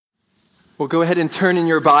Well, go ahead and turn in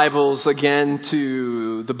your Bibles again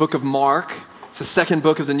to the book of Mark. It's the second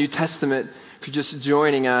book of the New Testament if you're just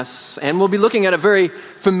joining us. And we'll be looking at a very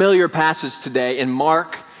familiar passage today in Mark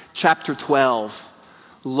chapter 12.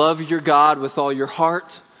 Love your God with all your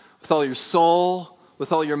heart, with all your soul,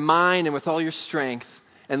 with all your mind, and with all your strength.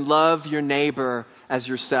 And love your neighbor as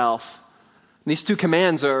yourself. And these two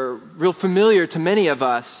commands are real familiar to many of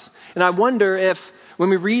us. And I wonder if when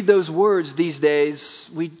we read those words these days,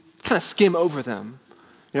 we kind of skim over them.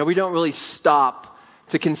 We don't really stop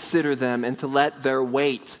to consider them and to let their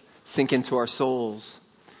weight sink into our souls.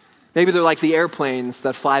 Maybe they're like the airplanes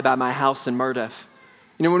that fly by my house in Murdoch.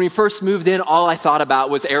 When we first moved in, all I thought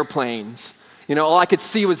about was airplanes. All I could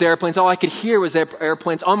see was airplanes. All I could hear was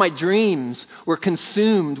airplanes. All my dreams were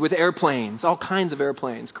consumed with airplanes. All kinds of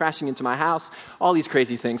airplanes crashing into my house. All these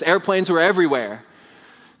crazy things. Airplanes were everywhere.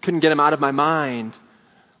 Couldn't get them out of my mind.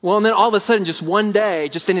 Well, and then all of a sudden, just one day,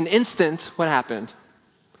 just in an instant, what happened?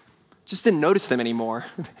 Just didn't notice them anymore.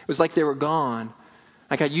 It was like they were gone.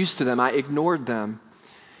 I got used to them. I ignored them.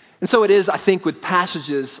 And so it is, I think, with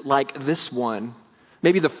passages like this one.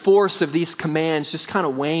 Maybe the force of these commands just kind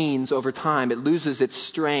of wanes over time. It loses its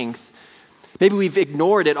strength. Maybe we've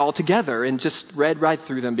ignored it altogether and just read right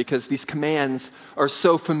through them because these commands are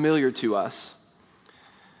so familiar to us.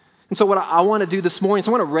 And so what I want to do this morning is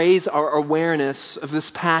I want to raise our awareness of this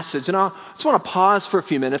passage. And I just want to pause for a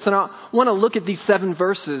few minutes. And I want to look at these 7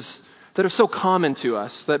 verses that are so common to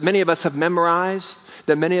us, that many of us have memorized,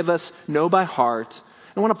 that many of us know by heart.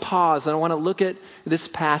 I want to pause and I want to look at this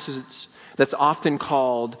passage that's often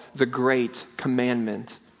called the Great Commandment.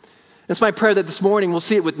 It's my prayer that this morning we'll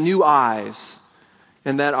see it with new eyes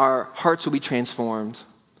and that our hearts will be transformed.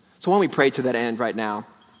 So why don't we pray to that end right now?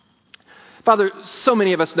 Father, so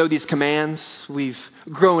many of us know these commands. We've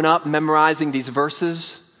grown up memorizing these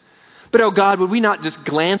verses. But, oh God, would we not just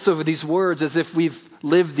glance over these words as if we've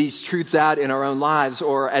lived these truths out in our own lives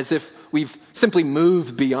or as if we've simply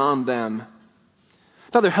moved beyond them?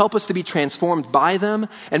 Father, help us to be transformed by them,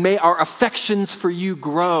 and may our affections for you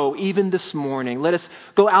grow even this morning. Let us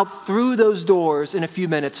go out through those doors in a few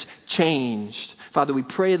minutes changed. Father, we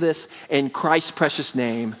pray this in Christ's precious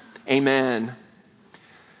name. Amen.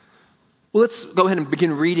 Well, let's go ahead and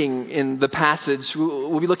begin reading in the passage.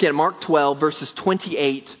 We'll be looking at Mark 12, verses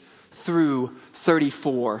 28 through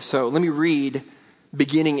 34. So let me read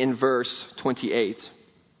beginning in verse 28.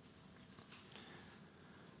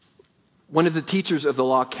 One of the teachers of the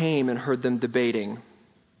law came and heard them debating.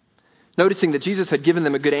 Noticing that Jesus had given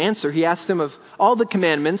them a good answer, he asked them, of all the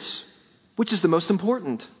commandments, which is the most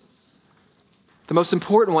important? The most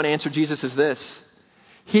important one, answered Jesus, is this: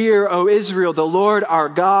 Hear, O Israel, the Lord our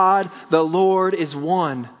God, the Lord is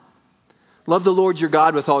one. Love the Lord your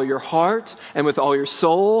God with all your heart and with all your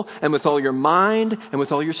soul and with all your mind and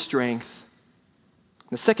with all your strength.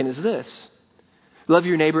 And the second is this: love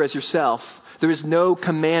your neighbor as yourself. There is no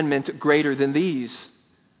commandment greater than these.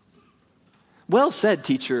 Well said,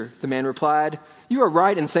 teacher, the man replied. You are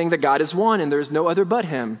right in saying that God is one and there is no other but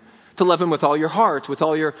him. To love him with all your heart, with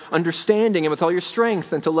all your understanding, and with all your strength,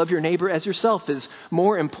 and to love your neighbor as yourself is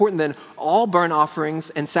more important than all burnt offerings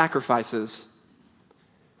and sacrifices.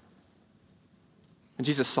 And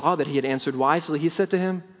Jesus saw that he had answered wisely. He said to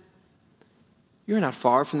him, You're not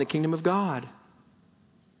far from the kingdom of God.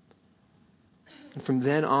 And from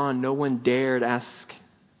then on, no one dared ask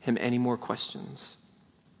him any more questions.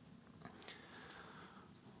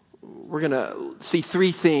 We're going to see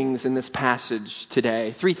 3 things in this passage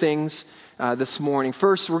today. 3 things this morning.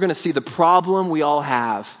 First, we're going to see the problem we all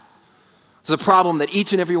have. There's a problem that each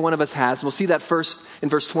and every one of us has. We'll see that first in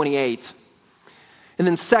verse 28. And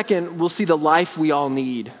then second, we'll see the life we all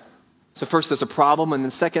need. So first, there's a problem. And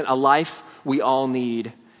then second, a life we all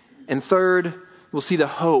need. And third, we'll see the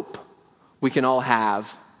hope we can all have.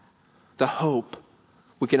 The hope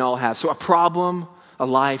we can all have. So a problem, a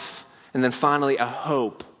life, and then finally a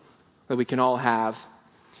hope that we can all have.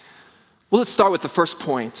 Well, let's start with the first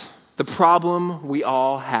point. The problem we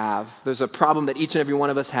all have. There's a problem that each and every one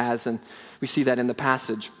of us has, and we see that in the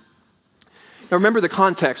passage. Now remember the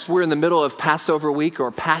context. We're in the middle of Passover week,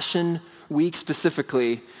 or Passion Week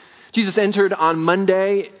specifically. Jesus entered on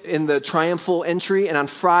Monday in the triumphal entry, and on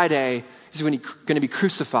Friday he's going to be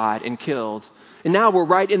crucified and killed. And now we're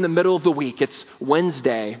right in the middle of the week. It's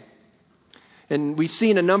Wednesday. And we've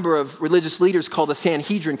seen a number of religious leaders called the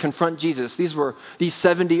Sanhedrin confront Jesus. These were these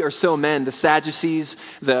 70 or so men, the Sadducees,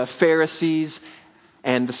 the Pharisees,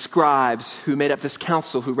 and the scribes who made up this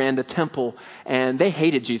council who ran the temple. And they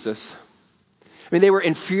hated Jesus. I mean, they were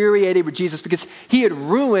infuriated with Jesus because he had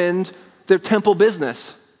ruined their temple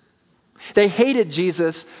business. They hated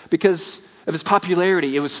Jesus because of his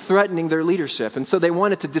popularity. It was threatening their leadership. And so they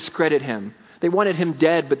wanted to discredit him. They wanted him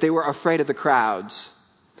dead, but they were afraid of the crowds.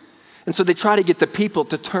 And so they tried to get the people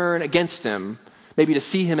to turn against him, maybe to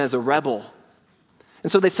see him as a rebel.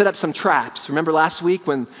 And so they set up some traps. Remember last week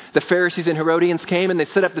when the Pharisees and Herodians came and they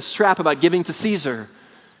set up this trap about giving to Caesar?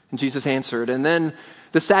 And Jesus answered. And then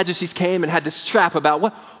the Sadducees came and had this trap about,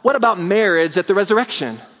 what about marriage at the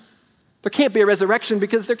resurrection? There can't be a resurrection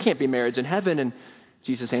because there can't be marriage in heaven. And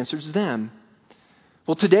Jesus answers them.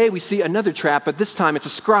 Well, today we see another trap, but this time it's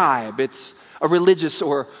a scribe. It's a religious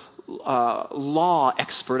or law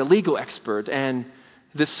expert, a legal expert. And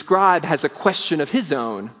this scribe has a question of his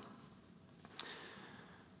own.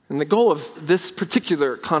 And the goal of this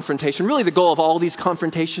particular confrontation, really the goal of all these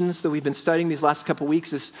confrontations that we've been studying these last couple of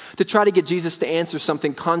weeks, is to try to get Jesus to answer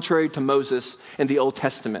something contrary to Moses and the Old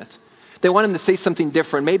Testament. They want him to say something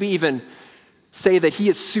different, maybe even say that he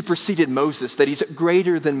has superseded Moses, that he's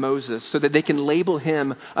greater than Moses, so that they can label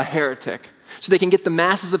him a heretic, so they can get the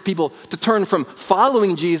masses of people to turn from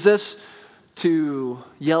following Jesus to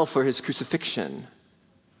yell for his crucifixion.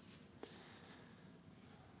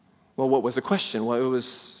 Well, what was the question? Well, it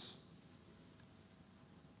was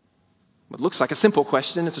what looks like a simple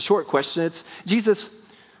question. It's a short question. It's, Jesus,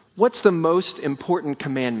 what's the most important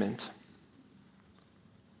commandment?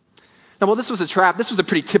 Now, well, this was a trap. This was a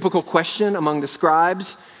pretty typical question among the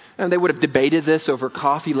scribes. And they would have debated this over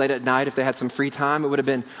coffee late at night if they had some free time. It would have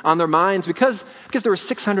been on their minds because there were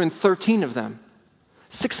 613 of them.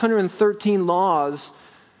 613 laws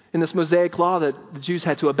in this Mosaic law that the Jews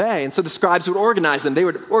had to obey. And so the scribes would organize them. They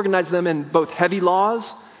would organize them in both heavy laws,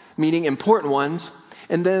 meaning important ones,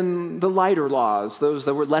 and then the lighter laws, those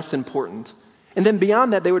that were less important. And then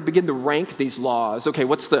beyond that, they would begin to rank these laws. Okay,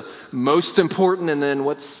 what's the most important, and then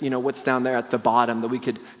what's down there at the bottom that we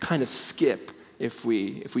could kind of skip if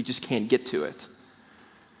we just can't get to it.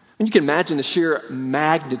 And you can imagine the sheer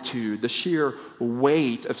magnitude, the sheer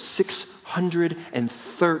weight of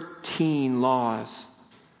 613 laws.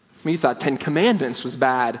 I mean, you thought 10 Commandments was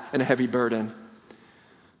bad and a heavy burden.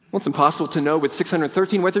 Well, it's impossible to know with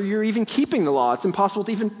 613 whether you're even keeping the law. It's impossible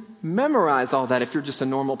to even memorize all that if you're just a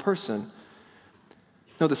normal person.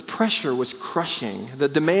 No, this pressure was crushing. The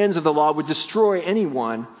demands of the law would destroy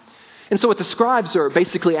anyone. And so what the scribes are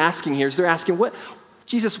basically asking here is they're asking,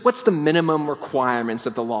 Jesus, what's the minimum requirements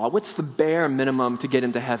of the law? What's the bare minimum to get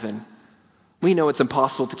into heaven? We know it's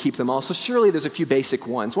impossible to keep them all, so surely there's a few basic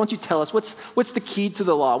ones. Why don't you tell us, what's the key to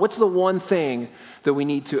the law? What's the one thing that we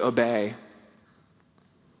need to obey?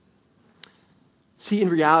 See, in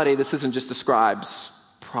reality, this isn't just the scribes'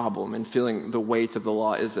 problem in feeling the weight of the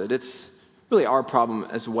law, is it? It's really our problem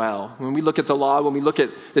as well. When we look at the law, when we look at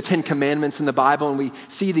the 10 Commandments in the Bible and we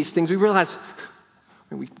see these things, we realize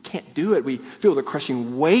we can't do it. We feel the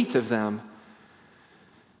crushing weight of them.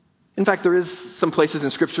 In fact, there is some places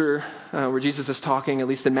in Scripture where Jesus is talking, at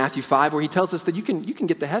least in Matthew 5, where he tells us that you can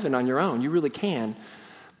get to heaven on your own. You really can.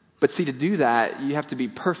 But see, to do that, you have to be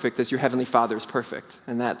perfect as your Heavenly Father is perfect.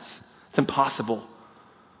 And it's impossible.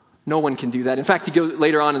 No one can do that. In fact, you go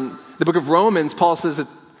later on in the book of Romans, Paul says that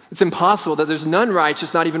it's impossible, that there's none righteous,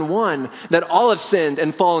 not even one, that all have sinned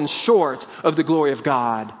and fallen short of the glory of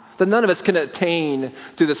God. That none of us can attain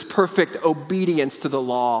to this perfect obedience to the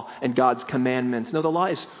law and God's commandments. No, the law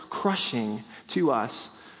is crushing to us.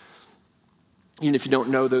 Even if you don't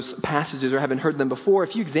know those passages or haven't heard them before,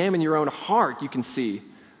 if you examine your own heart, you can see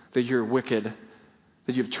that you're wicked,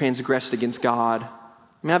 that you've transgressed against God. I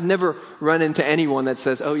mean, I've never run into anyone that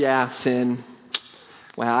says, oh yeah, sin.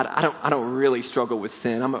 Well, I don't really struggle with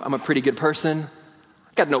sin. I'm a pretty good person.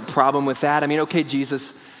 I got no problem with that. I mean, okay, Jesus,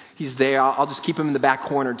 he's there. I'll just keep him in the back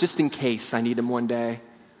corner just in case I need him one day.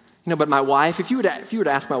 But my wife, if you would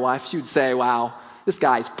ask my wife, she would say, wow, this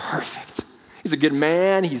guy's perfect. He's a good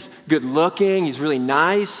man. He's good looking. He's really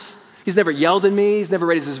nice. He's never yelled at me. He's never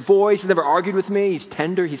raised his voice. He's never argued with me. He's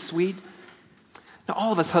tender. He's sweet. Now,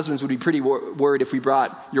 all of us husbands would be pretty worried if we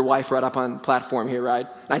brought your wife right up on platform here, right?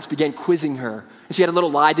 And I just began quizzing her. And she had a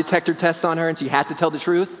little lie detector test on her, and she had to tell the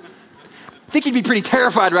truth. I think you'd be pretty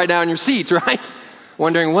terrified right now in your seats, right?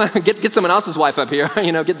 Wondering, get someone else's wife up here.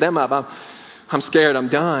 Get them up. I'm scared. I'm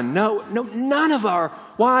done. No, none of our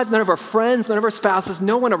wives, none of our friends, none of our spouses,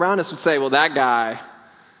 no one around us would say, well, that guy,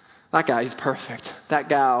 he's perfect. That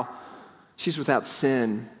gal, she's without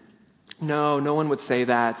sin. No one would say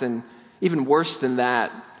that. And even worse than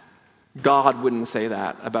that, God wouldn't say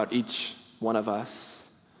that about each one of us.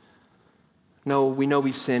 No, we know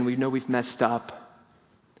we've sinned. We know we've messed up.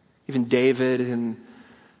 Even David and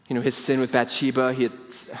his sin with Bathsheba, he had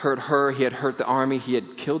hurt her, he had hurt the army, he had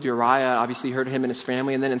killed Uriah, obviously hurt him and his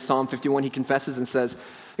family. And then in Psalm 51, he confesses and says,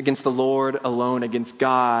 against the Lord alone, against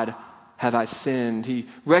God, have I sinned? He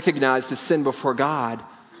recognized his sin before God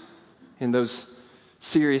in those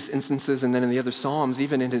serious instances, and then in the other Psalms,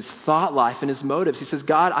 even in his thought life and his motives. He says,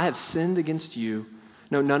 God, I have sinned against you.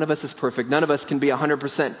 No, none of us is perfect. None of us can be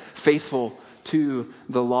 100% faithful to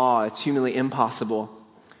the law. It's humanly impossible.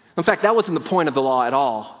 In fact, that wasn't the point of the law at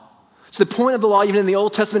all. So the point of the law, even in the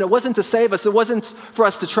Old Testament, it wasn't to save us. It wasn't for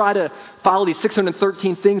us to try to follow these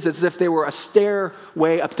 613 things as if they were a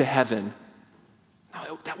stairway up to heaven.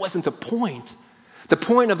 No, that wasn't the point. The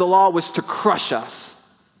point of the law was to crush us.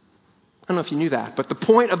 I don't know if you knew that, but the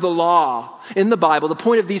point of the law in the Bible, the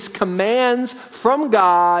point of these commands from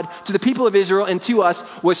God to the people of Israel and to us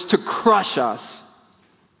was to crush us.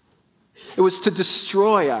 It was to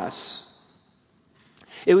destroy us.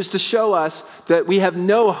 It was to show us that we have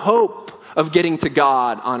no hope of getting to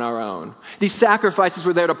God on our own. These sacrifices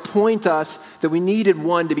were there to point us that we needed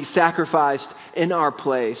one to be sacrificed in our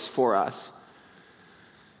place for us.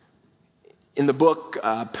 In the book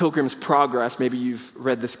Pilgrim's Progress, maybe you've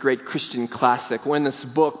read this great Christian classic. When this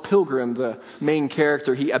book, Pilgrim, the main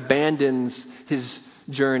character, he abandons his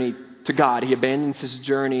journey to God. He abandons his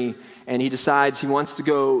journey and he decides he wants to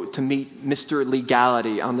go to meet Mr.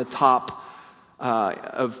 Legality on the top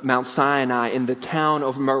of Mount Sinai in the town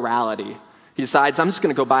of morality. He decides, I'm just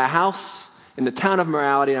going to go buy a house in the town of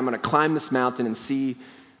morality and I'm going to climb this mountain and see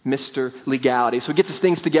Mr. Legality. So he gets his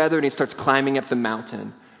things together and he starts climbing up the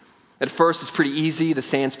mountain. At first, it's pretty easy. The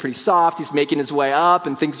sand's pretty soft. He's making his way up,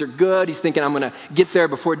 and things are good. He's thinking, I'm going to get there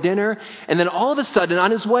before dinner. And then all of a sudden, on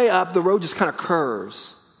his way up, the road just kind of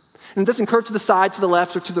curves. And it doesn't curve to the side, to the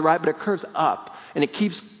left, or to the right, but it curves up. And it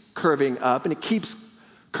keeps curving up, and it keeps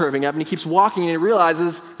curving up, and he keeps walking, and he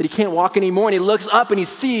realizes that he can't walk anymore. And he looks up, and he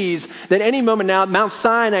sees that any moment now, Mount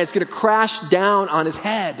Sinai is going to crash down on his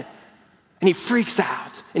head. And he freaks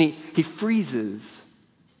out, and he freezes.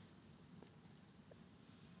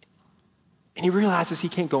 And he realizes he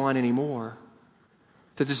can't go on anymore.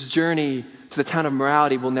 That this journey to the town of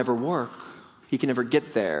morality will never work. He can never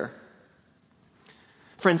get there.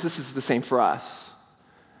 Friends, this is the same for us.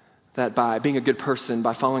 That by being a good person,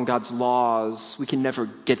 by following God's laws, we can never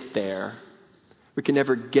get there. We can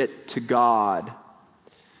never get to God.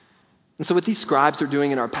 And so what these scribes are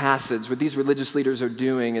doing in our passage, what these religious leaders are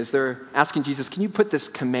doing, is they're asking Jesus, can you put this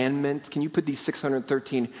commandment, can you put these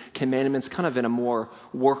 613 commandments kind of in a more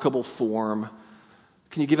workable form?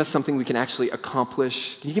 Can you give us something we can actually accomplish?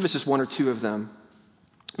 Can you give us just one or two of them?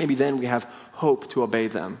 Maybe then we have hope to obey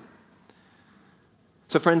them.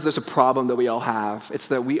 So friends, there's a problem that we all have. It's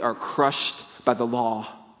that we are crushed by the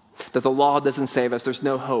law. That the law doesn't save us. There's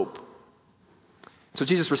no hope. So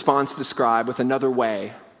Jesus responds to the scribe with another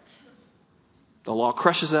way. The law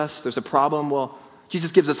crushes us. There's a problem. Well,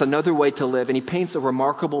 Jesus gives us another way to live, and he paints a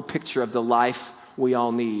remarkable picture of the life we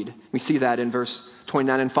all need. We see that in verse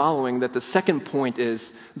 29 and following, that the second point is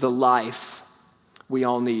the life we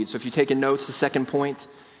all need. So if you're taking notes, the second point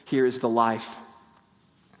here is the life.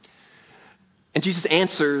 And Jesus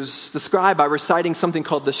answers the scribe by reciting something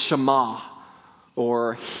called the Shema,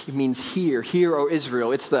 or it means hear, O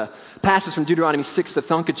Israel. It's the passage from Deuteronomy 6 that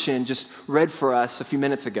Thunkachin just read for us a few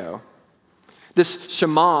minutes ago. This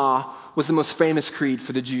Shema was the most famous creed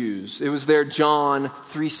for the Jews. It was their John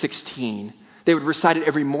 3:16. They would recite it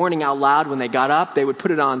every morning out loud when they got up. They would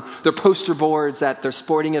put it on their poster boards at their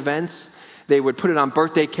sporting events. They would put it on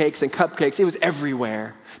birthday cakes and cupcakes. It was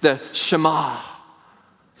everywhere. The Shema.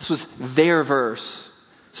 This was their verse.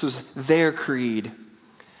 This was their creed.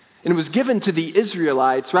 And it was given to the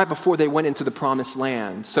Israelites right before they went into the promised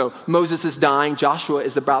land. So Moses is dying. Joshua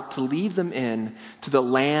is about to lead them in to the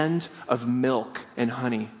land of milk and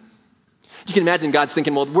honey. You can imagine God's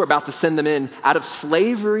thinking, well, we're about to send them in out of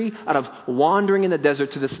slavery, out of wandering in the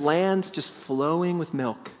desert to this land just flowing with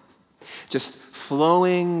milk, just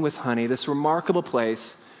flowing with honey, this remarkable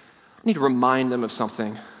place. I need to remind them of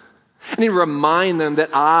something. I need to remind them that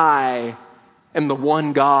I am the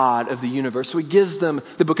one God of the universe. So he gives them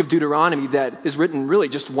the book of Deuteronomy that is written really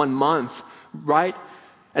just 1 month, right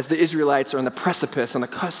as the Israelites are on the precipice, on the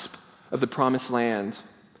cusp of the promised land.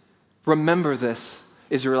 Remember this,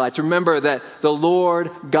 Israelites. Remember that the Lord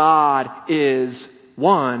God is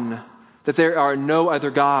one, that there are no other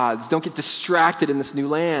gods. Don't get distracted in this new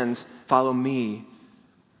land. Follow me.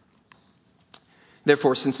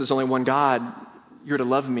 Therefore, since there's only one God, you're to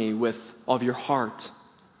love me with all of your heart,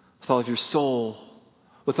 with all of your soul,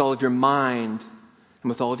 with all of your mind, and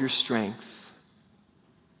with all of your strength.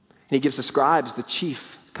 And he gives the scribes the chief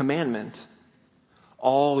commandment.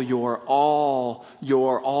 All yours.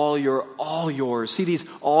 See these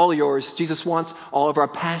all yours. Jesus wants all of our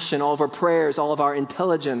passion, all of our prayers, all of our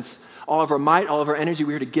intelligence, all of our might, all of our energy.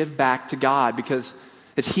 We're to give back to God because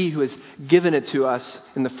It's He who has given it to us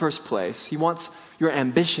in the first place. He wants your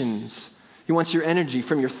ambitions. He wants your energy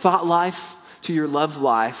from your thought life to your love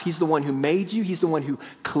life. He's the one who made you. He's the one who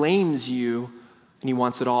claims you, and He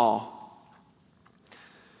wants it all.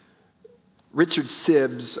 Richard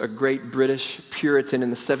Sibbes, a great British Puritan in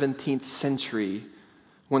the 17th century,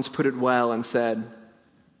 once put it well and said,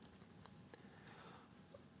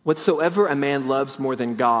 "Whatsoever a man loves more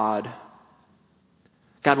than God,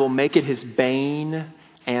 God will make it his bane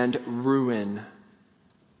and ruin."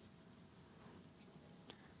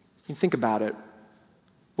 You think about it.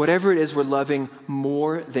 Whatever it is we're loving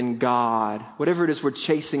more than God, whatever it is we're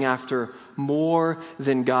chasing after more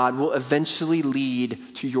than God, will eventually lead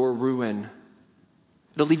to your ruin.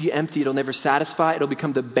 It'll leave you empty. It'll never satisfy. It'll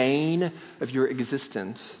become the bane of your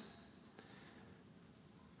existence.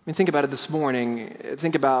 I mean, think about it this morning.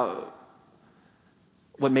 Think about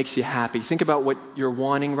what makes you happy. Think about what you're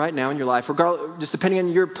wanting right now in your life, regardless, just depending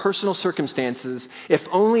on your personal circumstances. If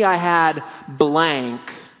only I had blank,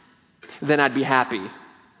 then I'd be happy.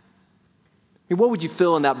 I mean, what would you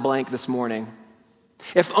fill in that blank this morning?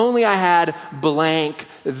 If only I had blank,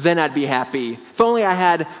 then I'd be happy. If only I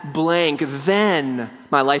had blank, then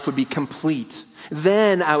my life would be complete.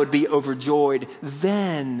 Then I would be overjoyed.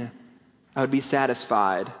 Then I would be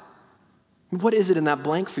satisfied. What is it in that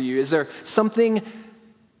blank for you? Is there something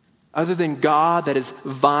other than God that is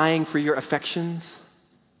vying for your affections?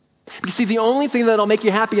 You see, the only thing that'll make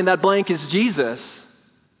you happy in that blank is Jesus.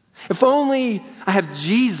 If only I have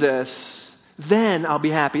Jesus, then I'll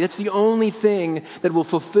be happy. That's the only thing that will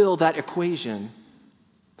fulfill that equation.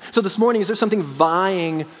 So this morning, is there something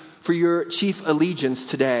vying for your chief allegiance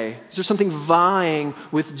today? Is there something vying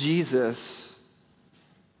with Jesus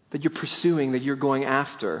that you're pursuing, that you're going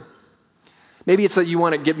after? Maybe it's that you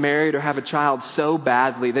want to get married or have a child so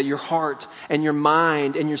badly that your heart and your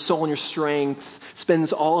mind and your soul and your strength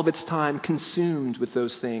spends all of its time consumed with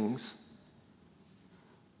those things.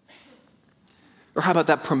 Or how about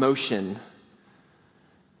that promotion?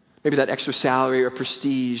 Maybe that extra salary or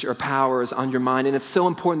prestige or power is on your mind, and it's so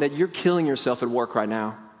important that you're killing yourself at work right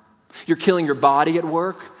now. You're killing your body at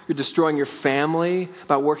work. You're destroying your family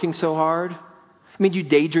by working so hard. I mean, you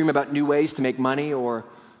daydream about new ways to make money, or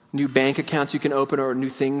new bank accounts you can open, or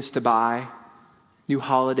new things to buy, new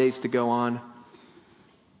holidays to go on.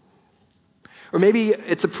 Or maybe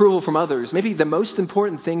it's approval from others. Maybe the most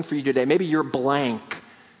important thing for you today, maybe you're blank.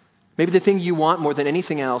 Maybe the thing you want more than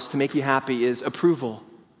anything else to make you happy is approval.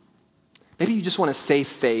 Maybe you just want a safe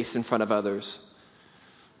face in front of others.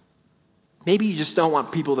 Maybe you just don't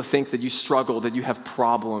want people to think that you struggle, that you have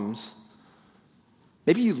problems.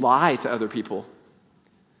 Maybe you lie to other people.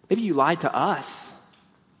 Maybe you lied to us.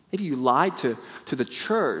 Maybe you lied to the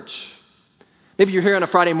church. Maybe you're here on a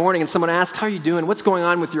Friday morning and someone asks, "How are you doing? What's going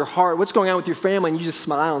on with your heart? What's going on with your family?" And you just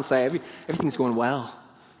smile and say, "Everything's going well.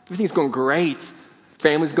 Everything's going great.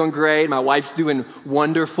 Family's going great. My wife's doing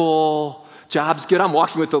wonderful. Job's good. I'm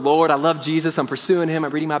walking with the Lord. I love Jesus. I'm pursuing Him.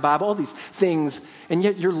 I'm reading my Bible." All these things. And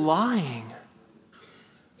yet you're lying.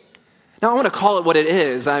 Now I want to call it what it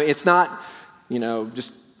is. I mean, it's not,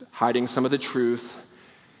 just hiding some of the truth.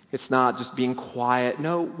 It's not just being quiet.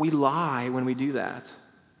 No, we lie when we do that.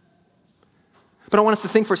 But I want us to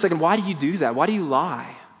think for a second, why do you do that? Why do you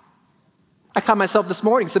lie? I caught myself this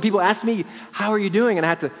morning. So people ask me, "How are you doing?" And I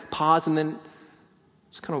had to pause and then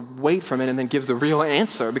just kind of wait for a minute and then give the real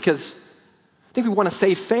answer, because I think we want a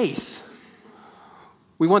safe face.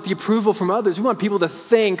 We want the approval from others. We want people to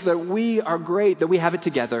think that we are great, that we have it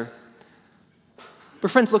together.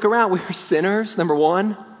 But friends, look around. We are sinners, number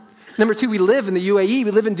one. Number two, we live in the UAE.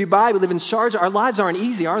 We live in Dubai. We live in Sharjah. Our lives aren't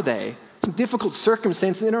easy, are they? Some difficult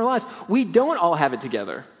circumstances in our lives. We don't all have it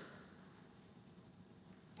together.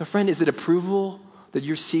 Now, friend, is it approval that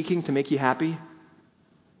you're seeking to make you happy?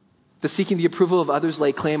 Does seeking the approval of others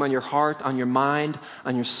lay claim on your heart, on your mind,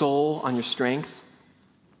 on your soul, on your strength?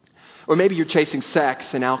 Or maybe you're chasing sex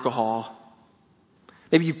and alcohol.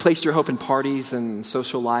 Maybe you've placed your hope in parties and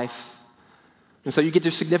social life. And so you get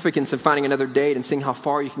your significance in finding another date and seeing how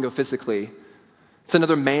far you can go physically. It's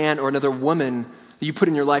another man or another woman that you put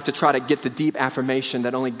in your life to try to get the deep affirmation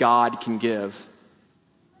that only God can give.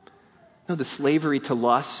 The slavery to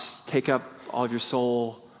lust take up all of your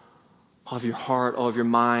soul, all of your heart, all of your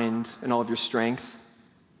mind, and all of your strength.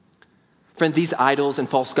 Friend, these idols and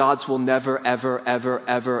false gods will never, ever, ever,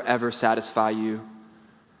 ever, ever satisfy you.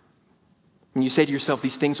 When you say to yourself,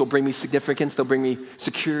 "These things will bring me significance, they'll bring me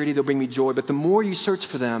security, they'll bring me joy," but the more you search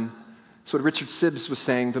for them, that's what Richard Sibbes was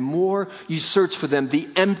saying, the more you search for them, the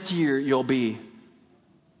emptier you'll be.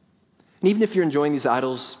 And even if you're enjoying these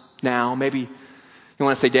idols now, maybe You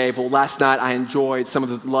want to say, Dave, well, last night I enjoyed some of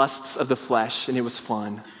the lusts of the flesh, and it was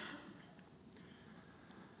fun.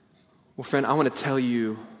 Well, friend, I want to tell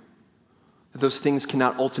you that those things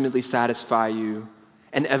cannot ultimately satisfy you.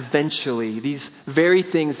 And eventually, these very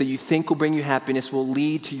things that you think will bring you happiness will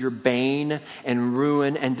lead to your bane and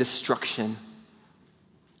ruin and destruction.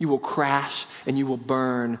 You will crash and you will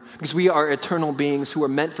burn, because we are eternal beings who are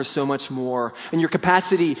meant for so much more. And your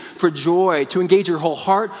capacity for joy, to engage your whole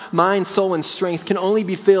heart, mind, soul, and strength can only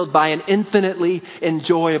be filled by an infinitely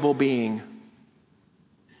enjoyable being.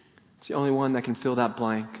 It's the only one that can fill that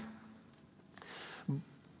blank.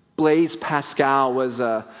 Blaise Pascal was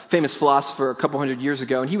a famous philosopher a couple hundred years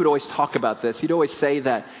ago, and he would always talk about this. He'd always say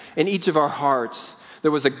that in each of our hearts,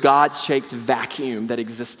 there was a God-shaped vacuum that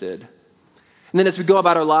existed. And then as we go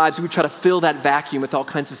about our lives, we try to fill that vacuum with all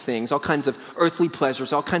kinds of things, all kinds of earthly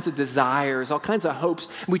pleasures, all kinds of desires, all kinds of hopes.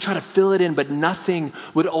 And we try to fill it in, but nothing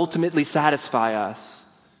would ultimately satisfy us.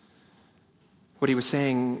 What he was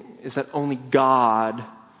saying is that only God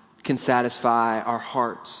can satisfy our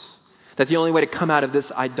hearts. That the only way to come out of this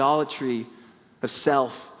idolatry of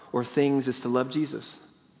self or things is to love Jesus.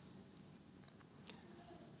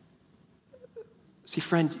 See,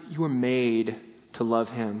 friend, you were made to love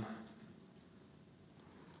him.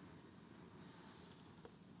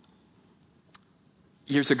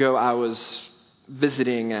 Years ago, I was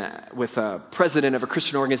visiting with a president of a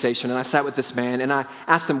Christian organization, and I sat with this man, and I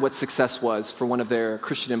asked him what success was for one of their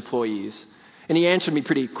Christian employees. And he answered me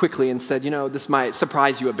pretty quickly and said, this might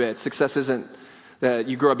surprise you a bit. Success isn't that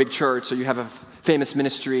you grow a big church or you have a famous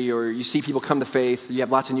ministry or you see people come to faith, or you have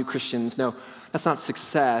lots of new Christians. No, that's not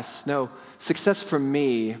success. No, success for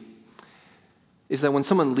me is that when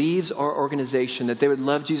someone leaves our organization, that they would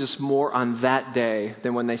love Jesus more on that day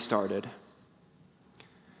than when they started.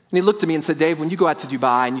 And he looked at me and said, Dave, when you go out to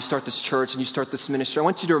Dubai and you start this church and you start this ministry, I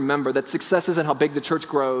want you to remember that success isn't how big the church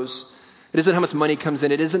grows. It isn't how much money comes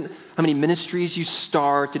in. It isn't how many ministries you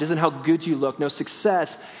start. It isn't how good you look. No,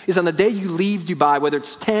 success is on the day you leave Dubai, whether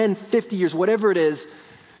it's 10, 50 years, whatever it is,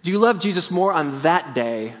 do you love Jesus more on that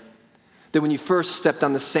day than when you first stepped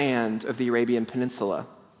on the sand of the Arabian Peninsula?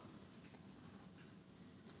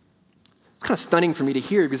 It's kind of stunning for me to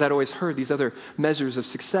hear because I'd always heard these other measures of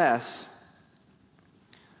success.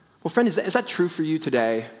 Well, friend, is that true for you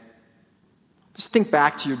today? Just think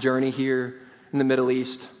back to your journey here in the Middle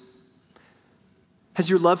East. Has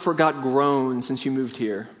your love for God grown since you moved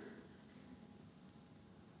here?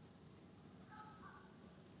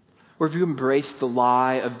 Or have you embraced the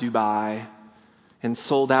lie of Dubai and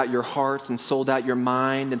sold out your heart and sold out your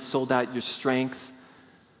mind and sold out your strength,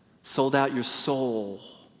 sold out your soul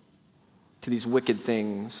to these wicked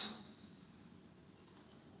things?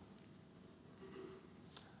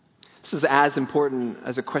 This is as important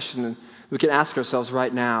as a question we can ask ourselves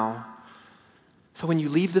right now. So when you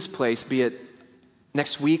leave this place, be it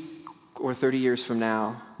next week or 30 years from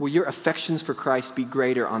now, will your affections for Christ be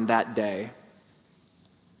greater on that day?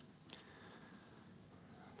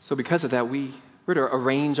 So because of that, we're to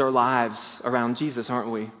arrange our lives around Jesus,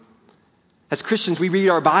 aren't we? As Christians, we read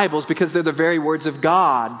our Bibles because they're the very words of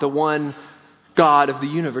God, the one God of the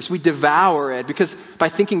universe. We devour it because by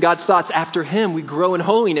thinking God's thoughts after him, we grow in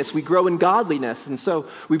holiness, we grow in godliness. And so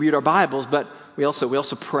we read our Bibles, but we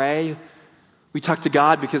also pray. We talk to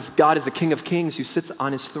God because God is the King of Kings who sits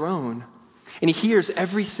on his throne. And he hears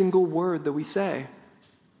every single word that we say.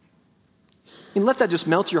 And let that just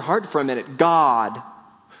melt your heart for a minute. God,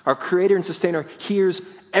 our creator and sustainer, hears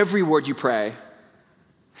every word you pray.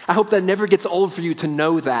 I hope that never gets old for you to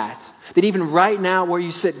know that even right now where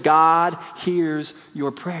you sit, God hears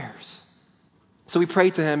your prayers. So we pray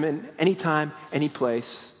to him in any time, any place,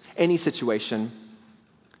 any situation.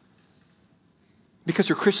 Because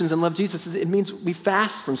we're Christians and love Jesus, it means we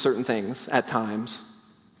fast from certain things at times.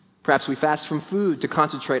 Perhaps we fast from food to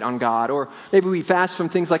concentrate on God, or maybe we fast from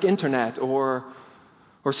things like internet or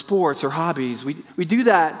sports or hobbies. We do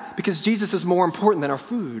that because Jesus is more important than our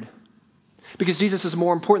food. Because Jesus is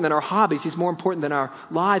more important than our hobbies. He's more important than our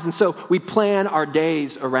lives. And so we plan our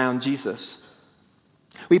days around Jesus.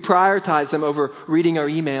 We prioritize them over reading our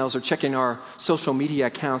emails or checking our social media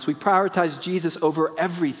accounts. We prioritize Jesus over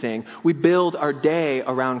everything. We build our day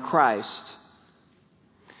around Christ.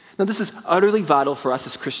 Now, this is utterly vital for us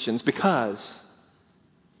as Christians because,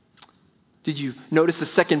 did you notice the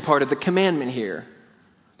second part of the commandment here?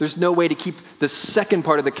 There's no way to keep the second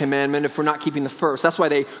part of the commandment if we're not keeping the first. That's why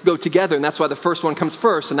they go together, and that's why the first one comes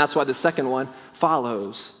first, and that's why the second one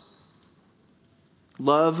follows.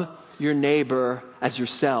 Love your neighbor as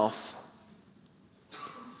yourself.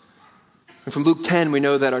 And from Luke 10, we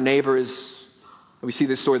know that our neighbor we see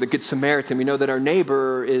this story, the Good Samaritan. We know that our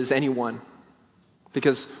neighbor is anyone.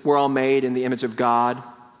 because we're all made in the image of God.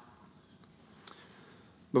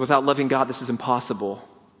 But without loving God, this is impossible.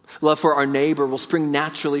 Love for our neighbor will spring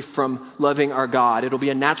naturally from loving our God. It'll be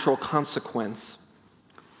a natural consequence.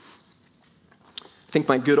 I think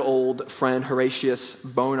my good old friend Horatius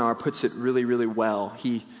Bonar puts it really, really well.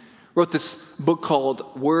 He wrote this book called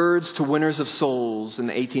Words to Winners of Souls in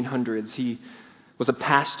the 1800s. He was a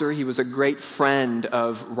pastor. He was a great friend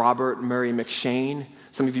of Robert Murray M'Cheyne.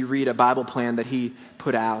 Some of you read a Bible plan that he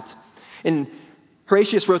put out. And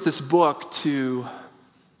Horatius wrote this book to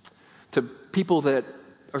people that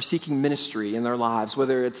are seeking ministry in their lives,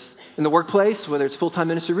 whether it's in the workplace, whether it's full-time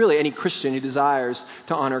ministry, really any Christian who desires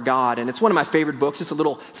to honor God. And it's one of my favorite books. It's a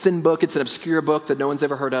little thin book. It's an obscure book that no one's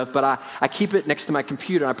ever heard of, but I keep it next to my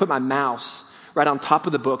computer, and I put my mouse right on top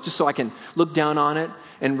of the book just so I can look down on it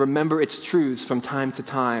and remember its truths from time to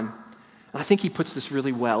time. And I think he puts this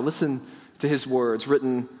really well. Listen to his words,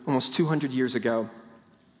 written almost 200 years ago.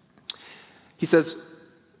 He says,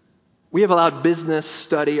 "We have allowed business,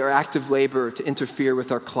 study, or active labor to interfere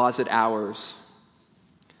with our closet hours.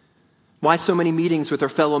 Why so many meetings with our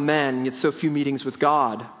fellow men, yet so few meetings with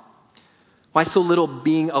God? Why so little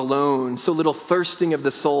being alone, so little thirsting of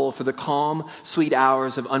the soul for the calm, sweet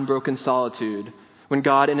hours of unbroken solitude, when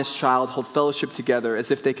God and His child hold fellowship together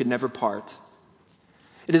as if they could never part?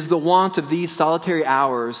 It is the want of these solitary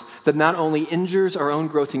hours that not only injures our own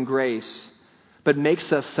growth in grace, but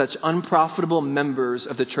makes us such unprofitable members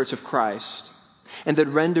of the Church of Christ, and that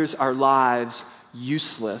renders our lives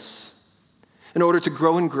useless. In order to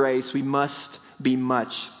grow in grace, we must be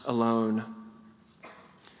much alone."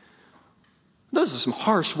 Those are some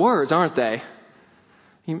harsh words, aren't they?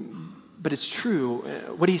 But it's true.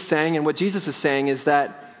 What he's saying and what Jesus is saying is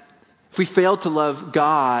that if we fail to love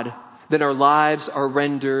God, then our lives are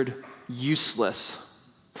rendered useless.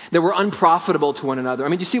 That we're unprofitable to one another. I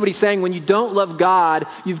mean, do you see what he's saying? When you don't love God,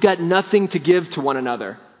 you've got nothing to give to one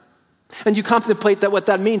another. And you contemplate that what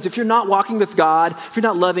that means. If you're not walking with God, if you're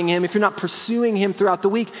not loving Him, if you're not pursuing Him throughout the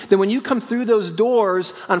week, then when you come through those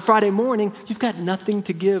doors on Friday morning, you've got nothing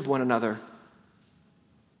to give one another.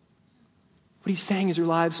 What he's saying is your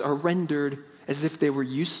lives are rendered as if they were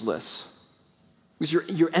useless. Because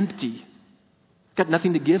you're empty. You've got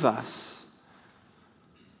nothing to give us.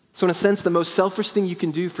 So in a sense, the most selfish thing you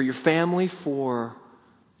can do for your family, for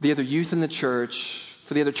the other youth in the church,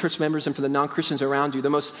 for the other church members, and for the non-Christians around you, the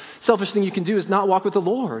most selfish thing you can do is not walk with the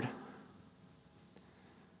Lord.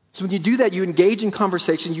 So when you do that, you engage in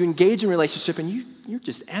conversation, you engage in relationship, and you're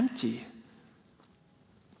just empty.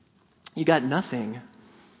 You got nothing.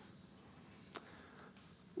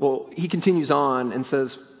 Well, he continues on and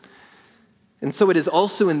says, "And so it is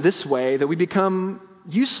also in this way that we become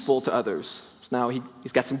useful to others." Now,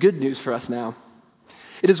 he's got some good news for us now.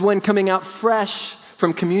 "It is when coming out fresh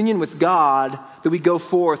from communion with God that we go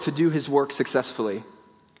forth to do His work successfully.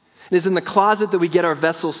 It is in the closet that we get our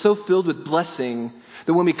vessels so filled with blessing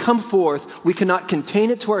that when we come forth, we cannot contain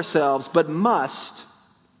it to ourselves, but must,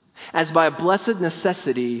 as by a blessed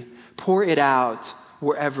necessity, pour it out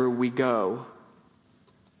wherever we go."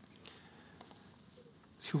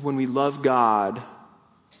 So when we love God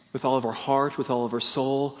with all of our heart, with all of our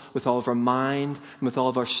soul, with all of our mind, and with all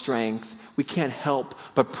of our strength, we can't help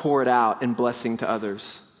but pour it out in blessing to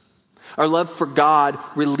others. Our love for God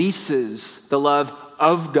releases the love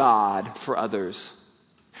of God for others.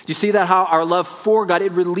 Do you see that? How our love for God,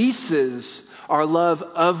 it releases our love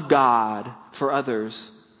of God for others.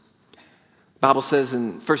 The Bible says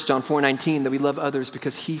in 1 John 4:19 that we love others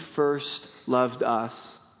because He first loved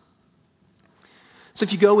us. So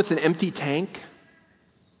if you go with an empty tank,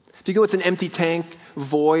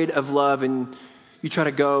 void of love, and you try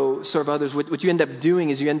to go serve others, what you end up doing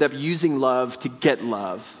is you end up using love to get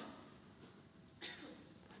love.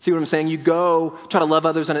 See what I'm saying? You go try to love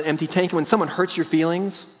others on an empty tank, and when someone hurts your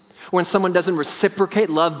feelings, when someone doesn't reciprocate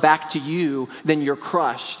love back to you, then you're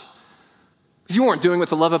crushed. Because you weren't doing it with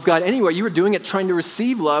the love of God anyway. You were doing it trying to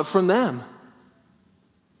receive love from them.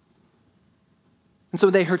 And so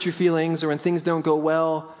when they hurt your feelings or when things don't go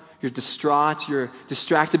well, you're distraught, you're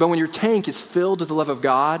distracted. But when your tank is filled with the love of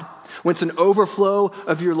God, when it's an overflow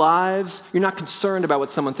of your lives, you're not concerned about what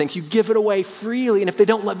someone thinks. You give it away freely, and if they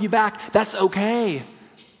don't love you back, that's okay.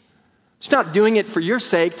 You're not doing it for your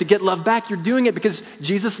sake to get love back. You're doing it because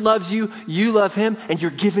Jesus loves you, you love Him, and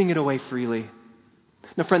you're giving it away freely.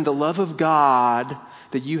 Now, friend, the love of God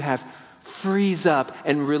that you have frees up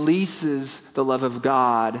and releases the love of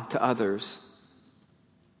God to others.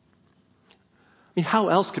 I mean, how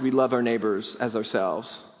else could we love our neighbors as ourselves?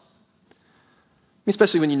 I mean,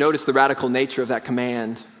 especially when you notice the radical nature of that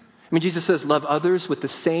command. I mean, Jesus says, love others with the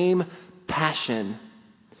same passion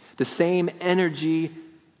the same energy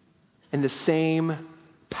and the same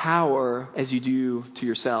power as you do to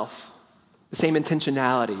yourself. The same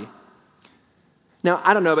intentionality. Now,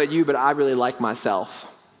 I don't know about you, but I really like myself.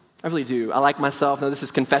 I really do. I like myself. Now, this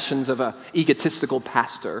is confessions of an egotistical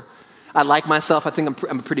pastor. I like myself. I think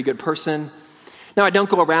I'm a pretty good person. Now, I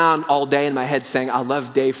don't go around all day in my head saying, I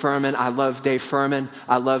love Dave Furman, I love Dave Furman,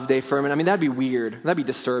 I love Dave Furman. I mean, that'd be weird. That'd be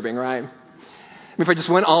disturbing, right? I mean, if I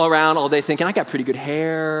just went all around all day thinking, I got pretty good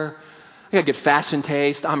hair, I got good fashion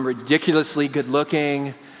taste, I'm ridiculously good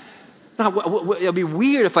looking. Now, it'd be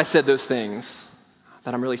weird if I said those things.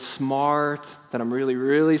 That I'm really smart, that I'm really,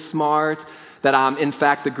 really smart, that I'm, in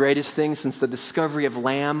fact, the greatest thing since the discovery of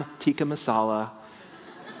lamb tikka masala.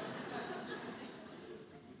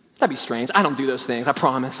 That'd be strange. I don't do those things. I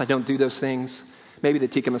promise I don't do those things. Maybe the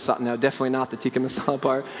tikka masala. No, definitely not the tikka masala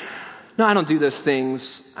part. No, I don't do those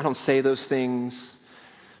things. I don't say those things.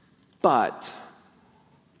 But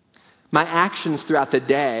my actions throughout the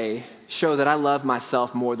day show that I love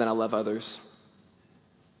myself more than I love others.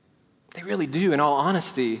 They really do, in all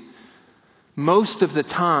honesty. Most of the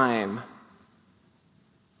time,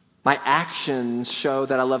 my actions show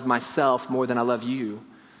that I love myself more than I love you.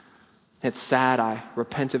 It's sad. I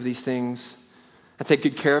repent of these things. I take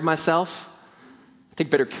good care of myself. I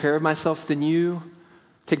take better care of myself than you.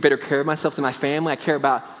 I take better care of myself than my family. I care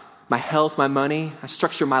about my health, my money. I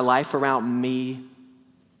structure my life around me.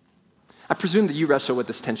 I presume that you wrestle with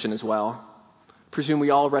this tension as well. I presume we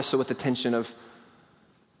all wrestle with the tension of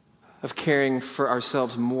caring for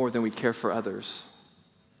ourselves more than we care for others.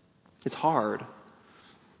 It's hard.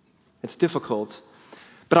 It's difficult.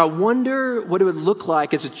 But I wonder what it would look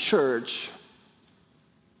like as a church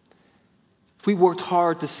if we worked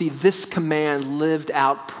hard to see this command lived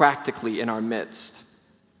out practically in our midst.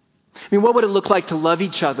 I mean, what would it look like to love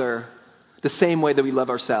each other the same way that we love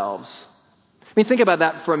ourselves? I mean, think about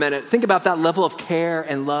that for a minute. Think about that level of care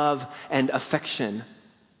and love and affection.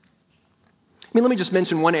 I mean, let me just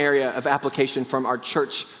mention one area of application from our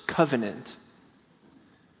church covenant.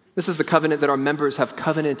 This is the covenant that our members have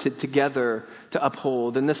covenanted together to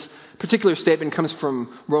uphold. And this particular statement comes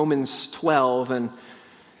from Romans 12. And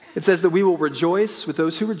it says that we will rejoice with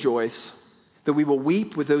those who rejoice, that we will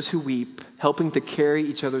weep with those who weep, helping to carry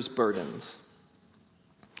each other's burdens.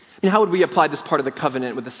 And how would we apply this part of the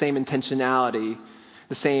covenant with the same intentionality,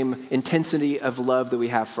 the same intensity of love that we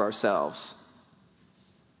have for ourselves?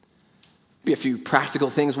 Be a few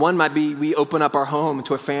practical things. One might be we open up our home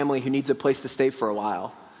to a family who needs a place to stay for a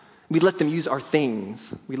while. We let them use our things.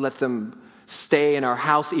 We let them stay in our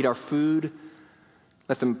house, eat our food.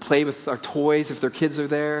 Let them play with our toys if their kids are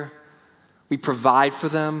there. We provide for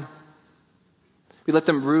them. We let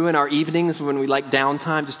them ruin our evenings when we like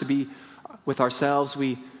downtime just to be with ourselves.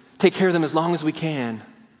 We take care of them as long as we can.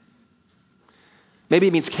 Maybe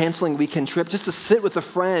it means canceling a weekend trip just to sit with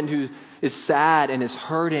a friend who is sad and is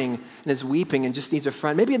hurting and is weeping and just needs a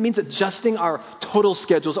friend. Maybe it means adjusting our total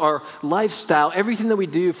schedules, our lifestyle, everything that we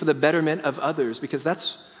do for the betterment of others, because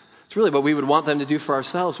that's really what we would want them to do for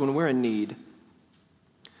ourselves when we're in need.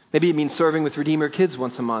 Maybe it means serving with Redeemer Kids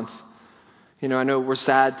once a month. You know, I know we're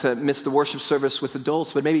sad to miss the worship service with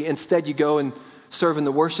adults, but maybe instead you go and serve in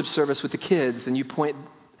the worship service with the kids and you point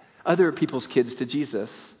other people's kids to Jesus.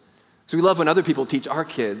 So we love when other people teach our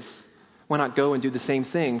kids. Why not go and do the same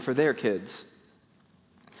thing for their kids?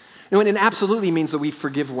 And it absolutely means that we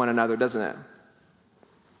forgive one another, doesn't it?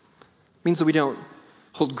 It means that we don't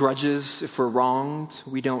hold grudges if we're wronged.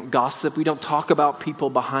 We don't gossip. We don't talk about people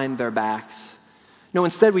behind their backs. No,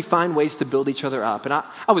 instead we find ways to build each other up. And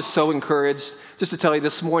I was so encouraged. Just to tell you,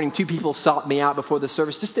 this morning, 2 people sought me out before the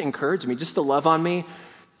service just to encourage me, just to love on me,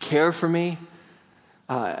 care for me.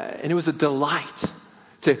 And it was a delight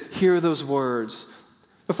to hear those words.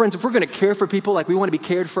 But friends, if we're going to care for people like we want to be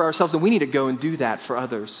cared for ourselves, then we need to go and do that for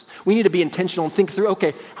others. We need to be intentional and think through,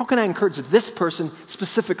 okay, how can I encourage this person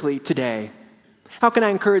specifically today? How can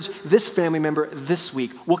I encourage this family member this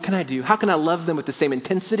week? What can I do? How can I love them with the same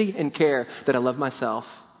intensity and care that I love myself?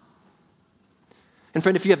 And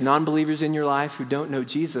friend, if you have non-believers in your life who don't know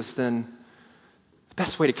Jesus, then the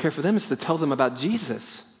best way to care for them is to tell them about Jesus.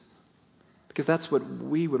 Because that's what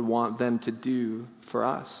we would want them to do for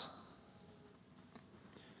us.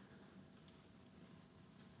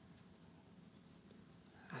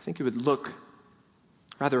 I think it would look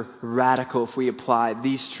rather radical if we applied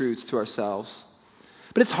these truths to ourselves.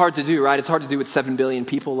 But it's hard to do, right? It's hard to do with 7 billion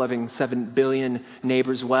people loving 7 billion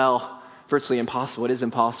neighbors well. Virtually impossible. It is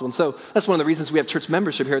impossible. And so that's one of the reasons we have church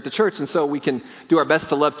membership here at the church. And so we can do our best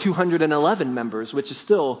to love 211 members, which is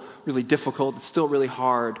still really difficult. It's still really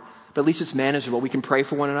hard. But at least it's manageable. We can pray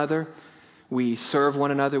for one another. We serve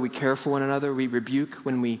one another. We care for one another. We rebuke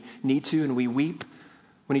when we need to, and we weep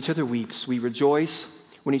when each other weeps. We rejoice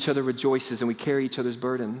when each other rejoices, and we carry each other's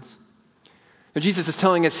burdens. Now, Jesus is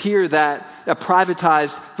telling us here that a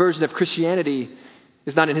privatized version of Christianity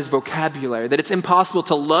is not in his vocabulary, that it's impossible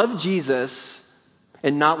to love Jesus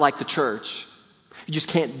and not like the church. You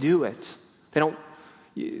just can't do it.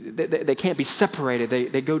 They can't be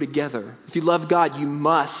separated. They go together. If you love God, you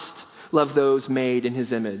must love those made in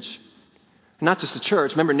his image. And not just the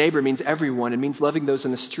church. Remember, neighbor means everyone. It means loving those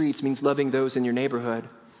in the streets. It means loving those in your neighborhood.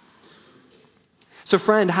 So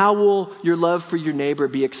friend, how will your love for your neighbor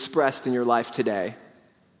be expressed in your life today?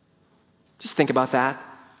 Just think about that.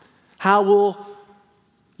 How will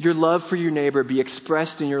your love for your neighbor be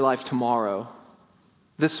expressed in your life tomorrow,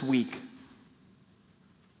 this week?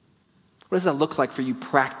 What does that look like for you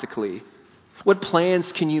practically? What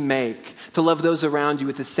plans can you make to love those around you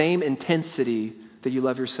with the same intensity that you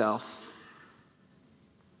love yourself?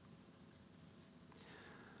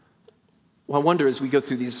 Well, I wonder as we go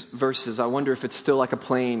through these verses, I wonder if it's still like a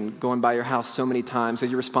plane going by your house so many times that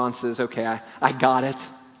your response is, okay, I got it.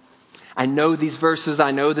 I know these verses.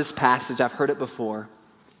 I know this passage. I've heard it before.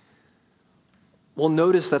 Well,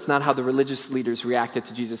 notice that's not how the religious leaders reacted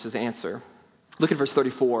to Jesus' answer. Look at verse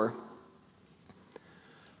 34.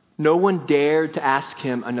 No one dared to ask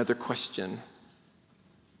him another question.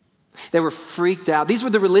 They were freaked out. These were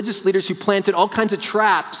the religious leaders who planted all kinds of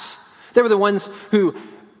traps. They were the ones who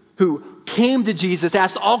came to Jesus,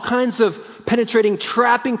 asked all kinds of penetrating,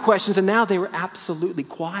 trapping questions, and now they were absolutely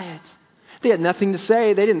quiet. They had nothing to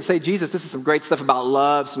say. They didn't say, Jesus, this is some great stuff about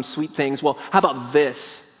love, some sweet things. Well, how about this?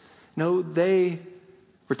 No, they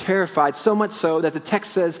were terrified, so much so that the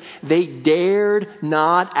text says they dared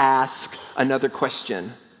not ask another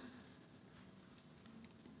question.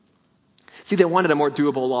 See, they wanted a more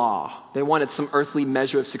doable law. They wanted some earthly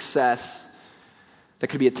measure of success that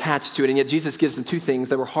could be attached to it. And yet Jesus gives them two things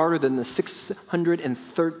that were harder than the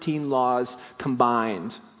 613 laws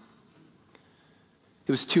combined.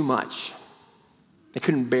 It was too much. They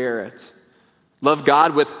couldn't bear it. Love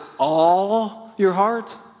God with all your heart.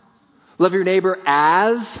 Love your neighbor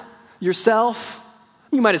as yourself.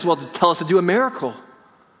 You might as well tell us to do a miracle.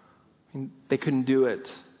 And they couldn't do it.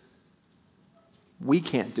 We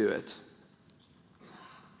can't do it.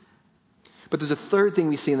 But there's a third thing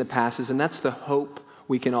we see in the passage, and that's the hope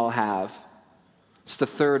we can all have. It's the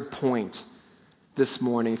third point this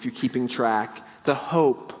morning, if you're keeping track. The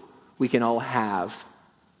hope we can all have.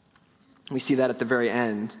 We see that at the very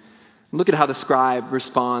end. Look at how the scribe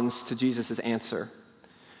responds to Jesus' answer.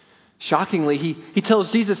 Shockingly, he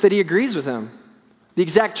tells Jesus that he agrees with him. The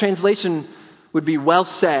exact translation would be well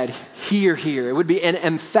said, hear, hear. It would be an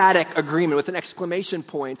emphatic agreement with an exclamation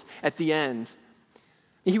point at the end.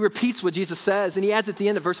 He repeats what Jesus says, and he adds at the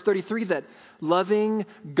end of verse 33 that loving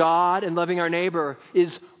God and loving our neighbor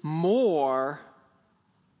is more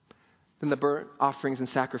than the burnt offerings and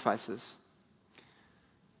sacrifices.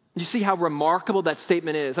 You see how remarkable that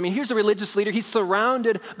statement is. I mean, here's a religious leader. He's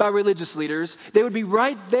surrounded by religious leaders. They would be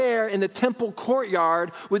right there in the temple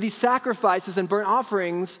courtyard where these sacrifices and burnt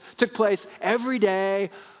offerings took place every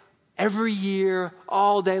day, every year,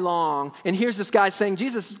 all day long. And here's this guy saying,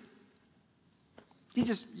 Jesus,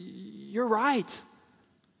 you're right.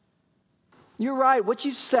 You're right. What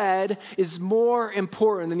you said is more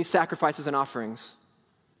important than these sacrifices and offerings.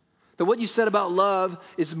 That what you said about love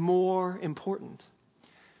is more important.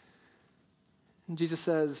 And Jesus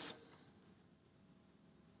says,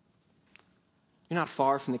 you're not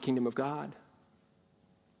far from the kingdom of God.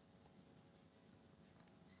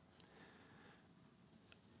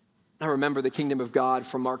 Now remember, the kingdom of God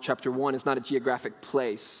from Mark chapter 1 is not a geographic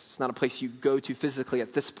place. It's not a place you go to physically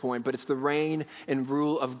at this point, but it's the reign and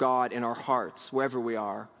rule of God in our hearts, wherever we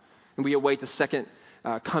are. And we await the second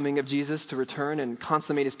coming of Jesus to return and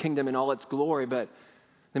consummate his kingdom in all its glory. But in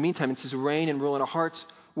the meantime, it's his reign and rule in our hearts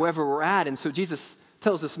wherever we're at. And so Jesus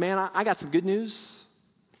tells us, man, I got some good news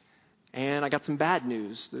and I got some bad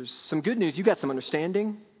news. There's some good news. You got some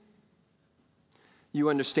understanding. You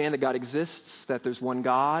understand that God exists, that there's one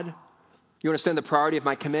God. You understand the priority of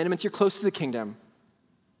my commandments. You're close to the kingdom.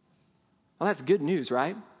 Well, that's good news,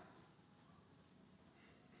 right?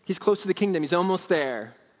 He's close to the kingdom. He's almost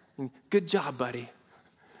there. And good job, buddy.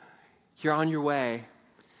 You're on your way.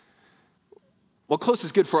 Well, close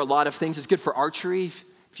is good for a lot of things. It's good for archery.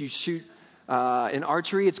 If you shoot in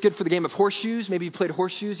archery, it's good for the game of horseshoes. Maybe you played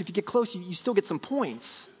horseshoes. If you get close, you still get some points.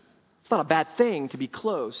 It's not a bad thing to be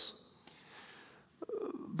close.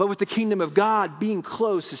 But with the kingdom of God, being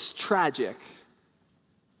close is tragic.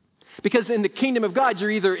 Because in the kingdom of God,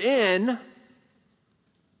 you're either in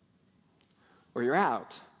or you're out.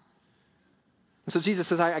 And so Jesus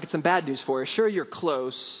says, I got some bad news for you. Sure, you're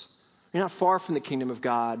close. You're not far from the kingdom of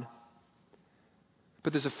God.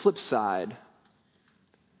 But there's a flip side.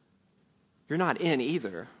 You're not in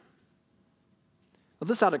either. Well,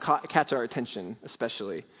 this ought to catch our attention,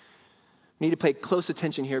 especially. We need to pay close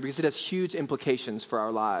attention here because it has huge implications for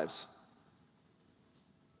our lives.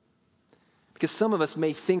 Because some of us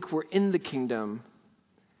may think we're in the kingdom,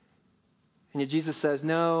 and yet Jesus says,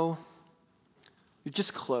 no, you're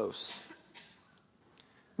just close.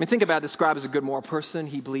 I mean, think about it. This scribe is a good moral person.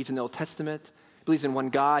 He believes in the Old Testament. He believes in one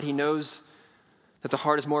God. He knows that the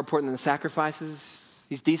heart is more important than the sacrifices.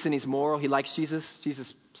 He's decent. He's moral. He likes Jesus.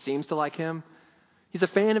 Jesus seems to like him. He's a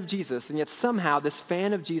fan of Jesus, and yet somehow this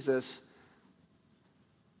fan of Jesus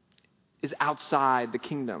is outside the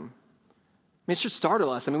kingdom. I mean, it should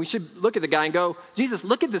startle us. I mean, we should look at the guy and go, Jesus,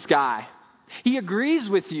 look at this guy. He agrees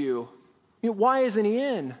with you. Why isn't he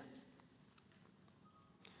in?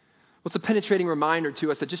 Well, it's a penetrating reminder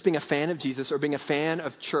to us that just being a fan of Jesus or being a fan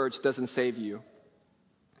of church doesn't save you.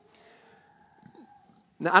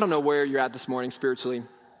 Now, I don't know where you're at this morning spiritually.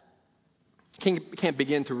 Can't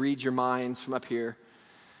begin to read your minds from up here.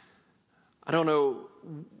 I don't know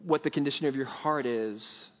what the condition of your heart is,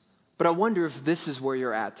 but I wonder if this is where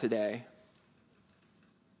you're at today.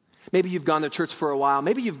 Maybe you've gone to church for a while.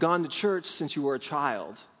 Maybe you've gone to church since you were a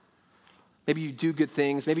child. Maybe you do good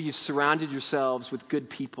things. Maybe you've surrounded yourselves with good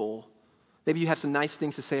people. Maybe you have some nice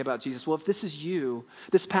things to say about Jesus. Well, if this is you,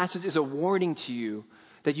 this passage is a warning to you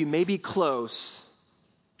that you may be close,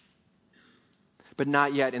 but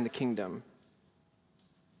not yet in the kingdom.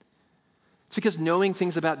 It's because knowing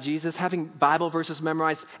things about Jesus, having Bible verses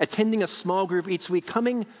memorized, attending a small group each week,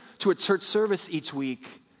 coming to a church service each week,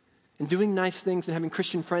 and doing nice things and having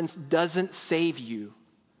Christian friends doesn't save you.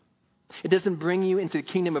 It doesn't bring you into the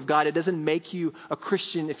kingdom of God. It doesn't make you a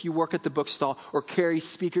Christian if you work at the bookstall or carry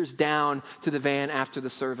speakers down to the van after the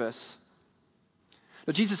service.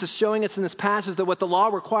 Now, Jesus is showing us in this passage that what the law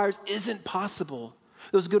requires isn't possible.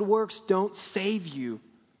 Those good works don't save you.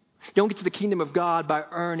 You don't get to the kingdom of God by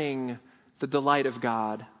earning the delight of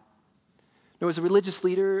God. Now, as a religious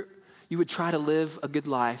leader, you would try to live a good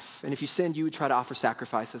life. And if you sinned, you would try to offer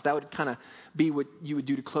sacrifices. That would kind of be what you would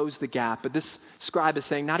do to close the gap. But this scribe is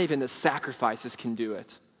saying not even the sacrifices can do it.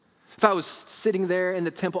 If I was sitting there in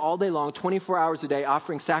the temple all day long, 24 hours a day,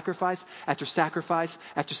 offering sacrifice after sacrifice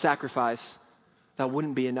after sacrifice, that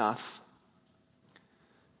wouldn't be enough.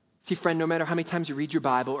 See, friend, no matter how many times you read your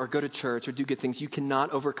Bible or go to church or do good things, you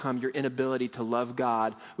cannot overcome your inability to love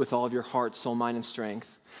God with all of your heart, soul, mind, and strength.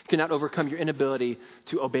 You cannot overcome your inability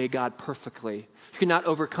to obey God perfectly. You cannot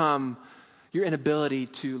overcome your inability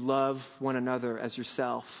to love one another as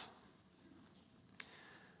yourself.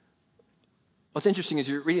 What's interesting is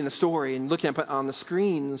you're reading the story and looking up on the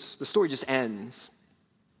screens, the story just ends.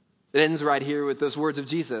 It ends right here with those words of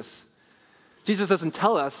Jesus. Jesus doesn't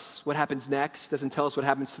tell us what happens next, doesn't tell us what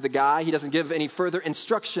happens to the guy. He doesn't give any further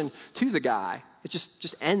instruction to the guy. It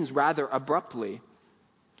just ends rather abruptly.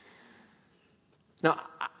 Now,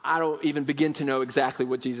 I don't even begin to know exactly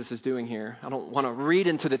what Jesus is doing here. I don't want to read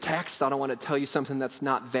into the text. I don't want to tell you something that's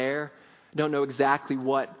not there. I don't know exactly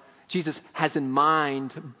what Jesus has in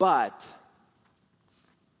mind, but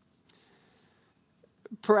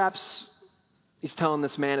perhaps he's telling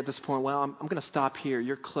this man at this point, well, I'm going to stop here.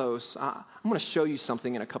 You're close. I'm going to show you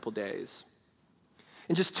something in a couple days.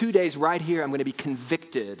 In just 2 days right here, I'm going to be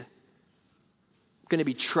convicted. I'm going to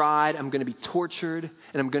be tried. I'm going to be tortured.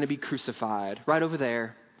 And I'm going to be crucified right over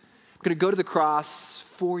there. I'm going to go to the cross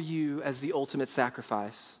for you as the ultimate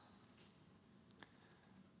sacrifice.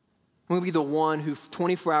 I'm going to be the one who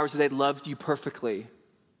 24 hours a day loved you perfectly.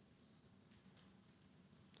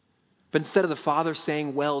 But instead of the Father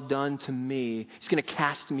saying, well done to me, he's going to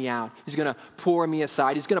cast me out. He's going to pour me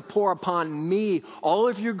aside. He's going to pour upon me all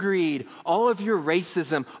of your greed, all of your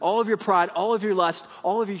racism, all of your pride, all of your lust,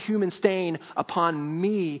 all of your human stain upon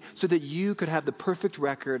me so that you could have the perfect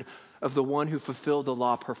record of the one who fulfilled the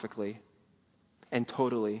law perfectly and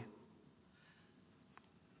totally.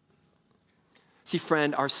 See,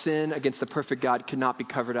 friend, our sin against the perfect God could not be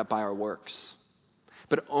covered up by our works,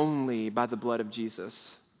 but only by the blood of Jesus.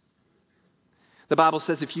 The Bible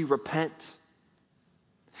says if you repent,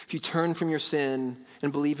 if you turn from your sin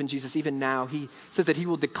and believe in Jesus, even now, he says that he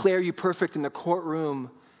will declare you perfect in the courtroom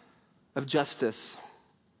of justice.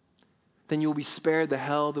 Then you will be spared the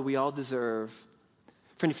hell that we all deserve.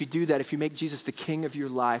 Friend, if you do that, if you make Jesus the king of your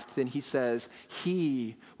life, then he says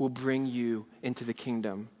he will bring you into the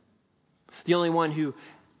kingdom. The only one who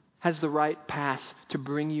has the right path to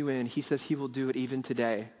bring you in, he says he will do it even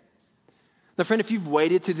today. Now, friend, if you've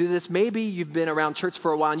waited to do this, maybe you've been around church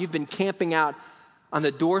for a while and you've been camping out on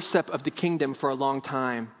the doorstep of the kingdom for a long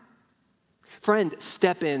time. Friend,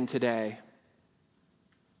 step in today.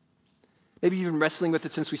 Maybe you've been wrestling with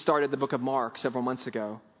it since we started the book of Mark several months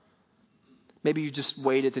ago. Maybe you just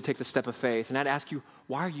waited to take the step of faith. And I'd ask you,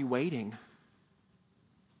 why are you waiting?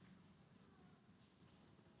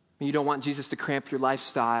 You don't want Jesus to cramp your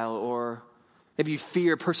lifestyle, or maybe you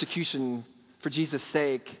fear persecution for Jesus'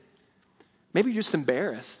 sake. Maybe you're just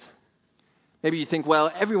embarrassed. Maybe you think,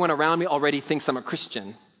 well, everyone around me already thinks I'm a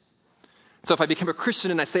Christian. So if I become a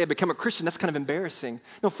Christian and I say I become a Christian, that's kind of embarrassing.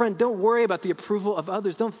 No, friend, don't worry about the approval of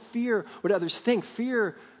others. Don't fear what others think.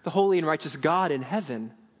 Fear the holy and righteous God in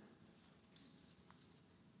heaven.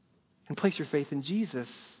 And place your faith in Jesus.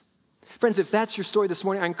 Friends, if that's your story this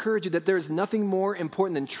morning, I encourage you that there is nothing more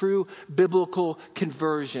important than true biblical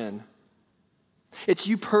conversion. It's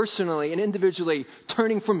you personally and individually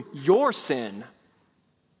turning from your sin,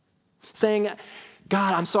 saying,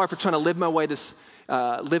 God, I'm sorry for trying to live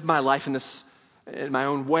my life in my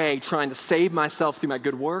own way, trying to save myself through my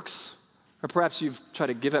good works. Or perhaps you've tried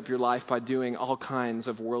to give up your life by doing all kinds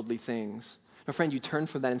of worldly things. My friend, you turn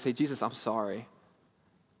from that and say, Jesus, I'm sorry.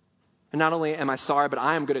 And not only am I sorry, but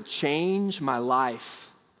I am going to change my life.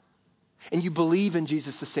 And you believe in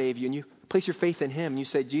Jesus to save you, and you place your faith in him. And you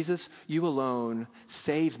say, Jesus, you alone,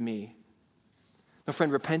 save me. Now,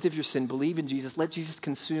 friend, repent of your sin. Believe in Jesus. Let Jesus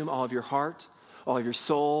consume all of your heart, all of your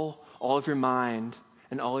soul, all of your mind,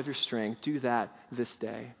 and all of your strength. Do that this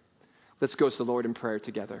day. Let's go to the Lord in prayer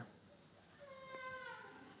together.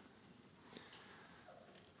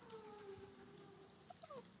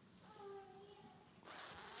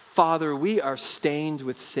 Father, we are stained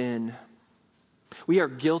with sin. We are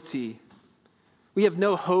guilty. We have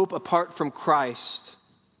no hope apart from Christ.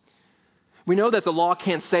 We know that the law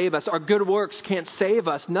can't save us. Our good works can't save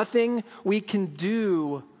us. Nothing we can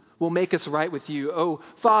do will make us right with you. Oh,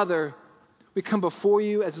 Father, we come before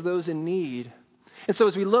you as those in need. And so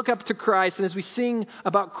as we look up to Christ and as we sing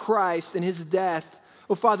about Christ and his death,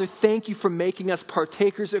 oh, Father, thank you for making us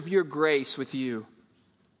partakers of your grace with you.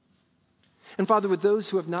 And Father, with those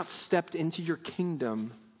who have not stepped into your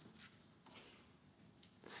kingdom,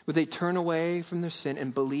 would they turn away from their sin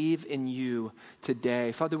and believe in you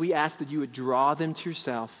today? Father, we ask that you would draw them to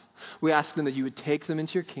yourself. We ask them that you would take them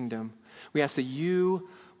into your kingdom. We ask that you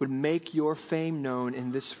would make your fame known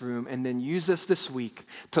in this room and then use us this week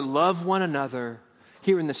to love one another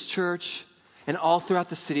here in this church and all throughout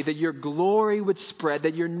the city, that your glory would spread,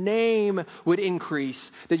 that your name would increase,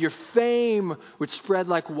 that your fame would spread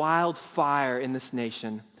like wildfire in this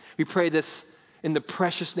nation. We pray this in the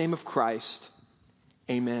precious name of Christ.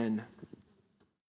 Amen.